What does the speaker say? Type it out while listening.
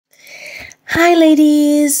Hi,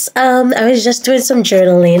 ladies. I was just doing some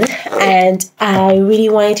journaling and I really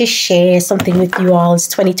wanted to share something with you all. It's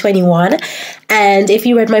 2021. And if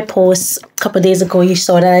you read my post a couple of days ago, you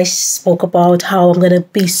saw that I spoke about how I'm going to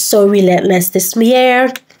be so relentless this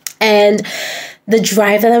year. And the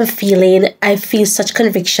drive that I'm feeling, I feel such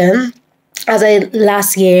conviction as I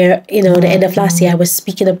last year, the end of last year, I was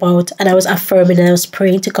speaking about and I was affirming and I was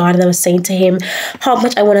praying to God and I was saying to Him how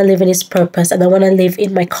much I want to live in His purpose and I want to live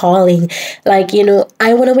in my calling. I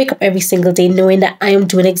want to wake up every single day knowing that I am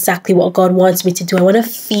doing exactly what God wants me to do. I want to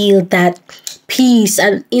feel that peace,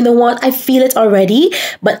 and you know what? I feel it already,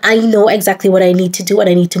 but I know exactly what I need to do and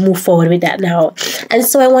I need to move forward with that now. And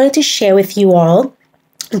so I wanted to share with you all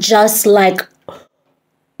just like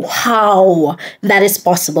how that is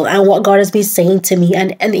possible and what God has been saying to me,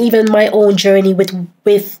 and even my own journey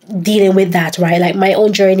with dealing with that, right? Like my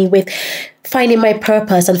own journey with finding my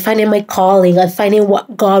purpose and finding my calling and finding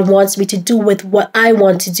what God wants me to do with what I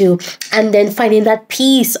want to do, and then finding that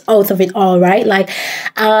peace out of it all, right? Like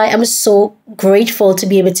I am so grateful to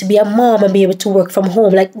be able to be a mom and be able to work from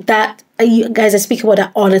home like that. You guys, I speak about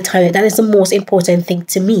that all the time. That is the most important thing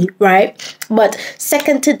to me, right? But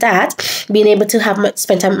second to that, being able to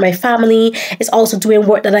spend time with my family is also doing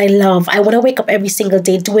work that I love. I want to wake up every single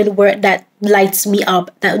day doing work that lights me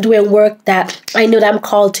up, that doing work that I know that I'm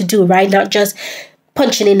called to do, right? Not just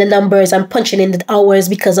punching in the numbers and punching in the hours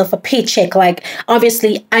because of a paycheck. Like,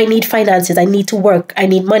 obviously, I need finances. I need to work. I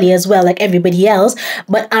need money as well, like everybody else.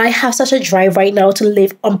 But I have such a drive right now to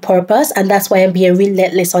live on purpose, and that's why I'm being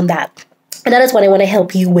relentless on that. And that is what I want to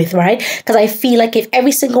help you with, right? Because I feel like if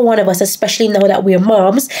every single one of us, especially now that we're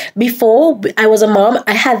moms, before I was a mom,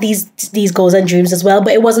 I had these goals and dreams as well,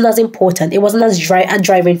 but it wasn't as important. It wasn't as a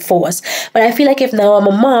driving force. But I feel like if now I'm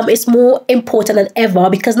a mom, it's more important than ever,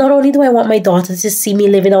 because not only do I want my daughter to see me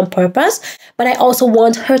living on purpose, but I also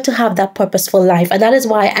want her to have that purposeful life. And that is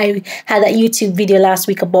why I had that YouTube video last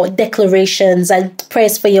week about declarations and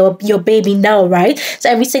prayers for your baby now, right? So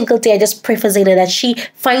every single day I just pray for Zayna that she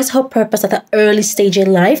finds her purpose at an early stage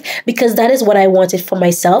in life, because that is what I wanted for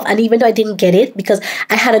myself. And even though I didn't get it, because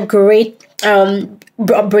I had a great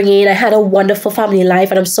upbringing, I had a wonderful family life,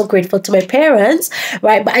 and I'm so grateful to my parents,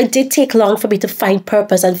 right? But I did take long for me to find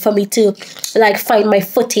purpose and for me to like find my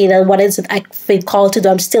footing and what is it I feel called to do.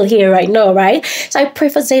 I'm still here right now, right? So I pray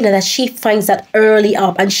for Zayna that she finds that early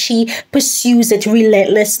up and she pursues it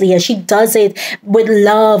relentlessly and she does it with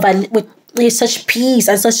love and with such peace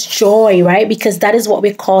and such joy, right? Because that is what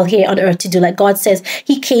we're called here on earth to do. Like God says,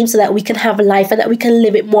 He came so that we can have life and that we can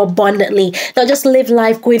live it more abundantly. Not just live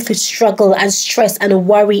life going through struggle and stress and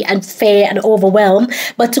worry and fear and overwhelm,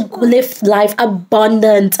 but to live life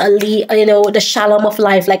abundantly, the shalom of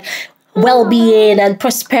life, like well-being and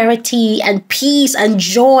prosperity and peace and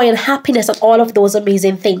joy and happiness and all of those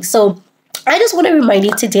amazing things. So I just want to remind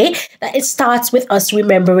you today that it starts with us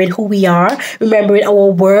remembering who we are, remembering our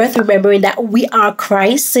worth, remembering that we are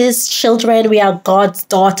Christ's children, we are God's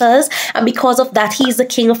daughters, and because of that, He's the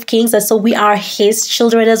King of Kings, and so we are His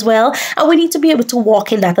children as well, and we need to be able to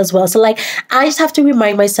walk in that as well. So like, I just have to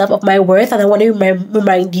remind myself of my worth, and I want to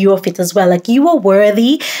remind you of it as well. Like, you are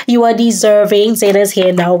worthy, you are deserving. Zayna's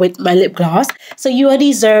here now with my lip gloss. So you are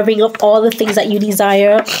deserving of all the things that you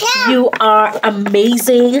desire. You are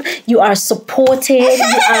amazing. You are supported,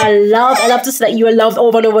 you are loved. I love to say that you are loved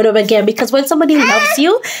over and over and over again, because when somebody loves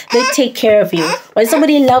you, they take care of you. When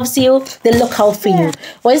somebody loves you, they look out for you.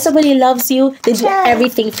 When somebody loves you, they do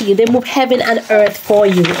everything for you. They move heaven and earth for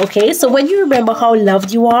you, okay? So when you remember how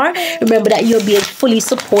loved you are, remember that you're being fully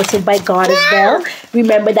supported by God as well.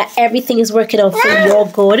 Remember that everything is working out for your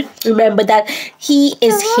good. Remember that He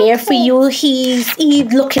is here for you. He's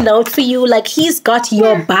looking out for you. Like, He's got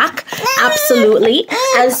your back. Absolutely.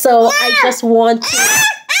 And so I just want to,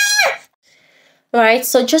 right?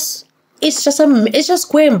 So it's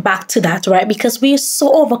just going back to that, right? Because we're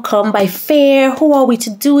so overcome by fear. Who are we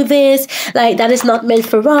to do this? Like, that is not meant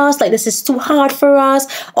for us. Like, this is too hard for us.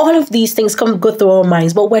 All of these things go through our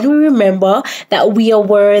minds. But when we remember that we are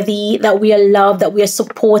worthy, that we are loved, that we are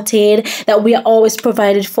supported, that we are always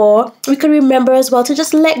provided for, we can remember as well to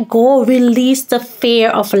just let go, release the fear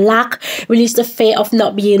of lack, release the fear of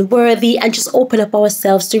not being worthy, and just open up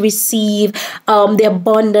ourselves to receive the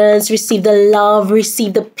abundance, receive the love,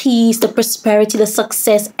 receive the peace, the prosperity, the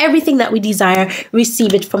success, everything that we desire,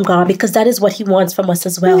 receive it from God, because that is what He wants from us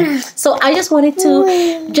as well. So I just wanted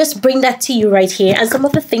to just bring that to you right here. And some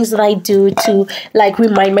of the things that I do to like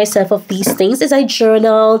remind myself of these things is I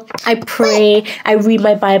journal, I pray, I read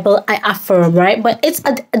my Bible, I affirm, right? But it's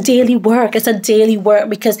a daily work. It's a daily work,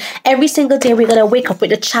 because every single day we're gonna wake up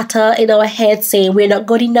with a chatter in our head saying we're not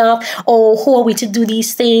good enough, or who are we to do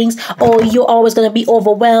these things, or you're always gonna be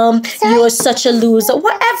overwhelmed, you're such a loser,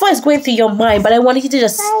 whatever is going through your mind. But I wanted you to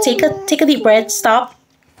just take a deep breath, stop,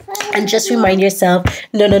 and just remind yourself,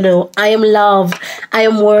 no, I am loved, I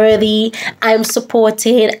am worthy, I am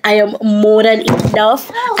supported, I am more than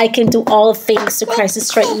enough, I can do all things through Christ who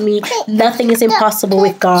strengthens me. Nothing is impossible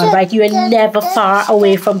with God, right? You are never far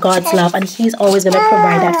away from God's love, and He's always going to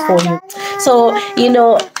provide that for you. So,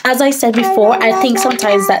 as I said before, I think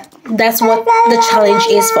sometimes that's what the challenge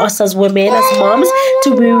is for us as women, as moms,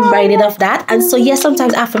 to be reminded of that. And so yes,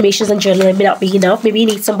 sometimes affirmations and journaling may not be enough. Maybe you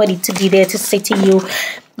need somebody to be there to say to you,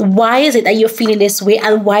 why is it that you're feeling this way,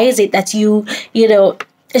 and why is it that you're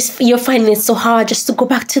finding it so hard just to go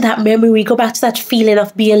back to that memory, go back to that feeling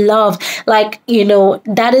of being loved. Like,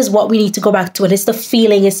 that is what we need to go back to. And it's the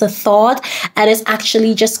feeling, it's the thought, and it's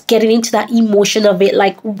actually just getting into that emotion of it.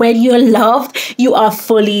 Like, when you're loved, you are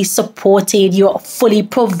fully supported, you're fully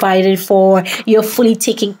provided for, you're fully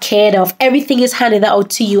taken care of. Everything is handed out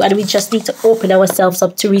to you, and we just need to open ourselves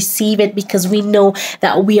up to receive it, because we know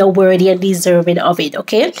that we are worthy and deserving of it.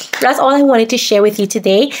 Okay, that's all I wanted to share with you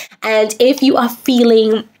today. And if you are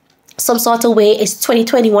feeling some sort of way, it's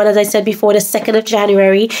 2021, as I said before, the 2nd of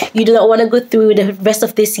January. You do not want to go through the rest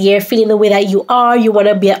of this year feeling the way that you are. You want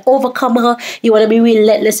to be an overcomer. You want to be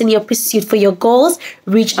relentless in your pursuit for your goals.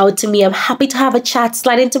 Reach out to me. I'm happy to have a chat.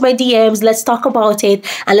 Slide into my DMs. Let's talk about it,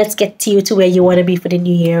 and let's get to you to where you want to be for the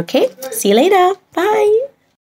new year. Okay? See you later. Bye.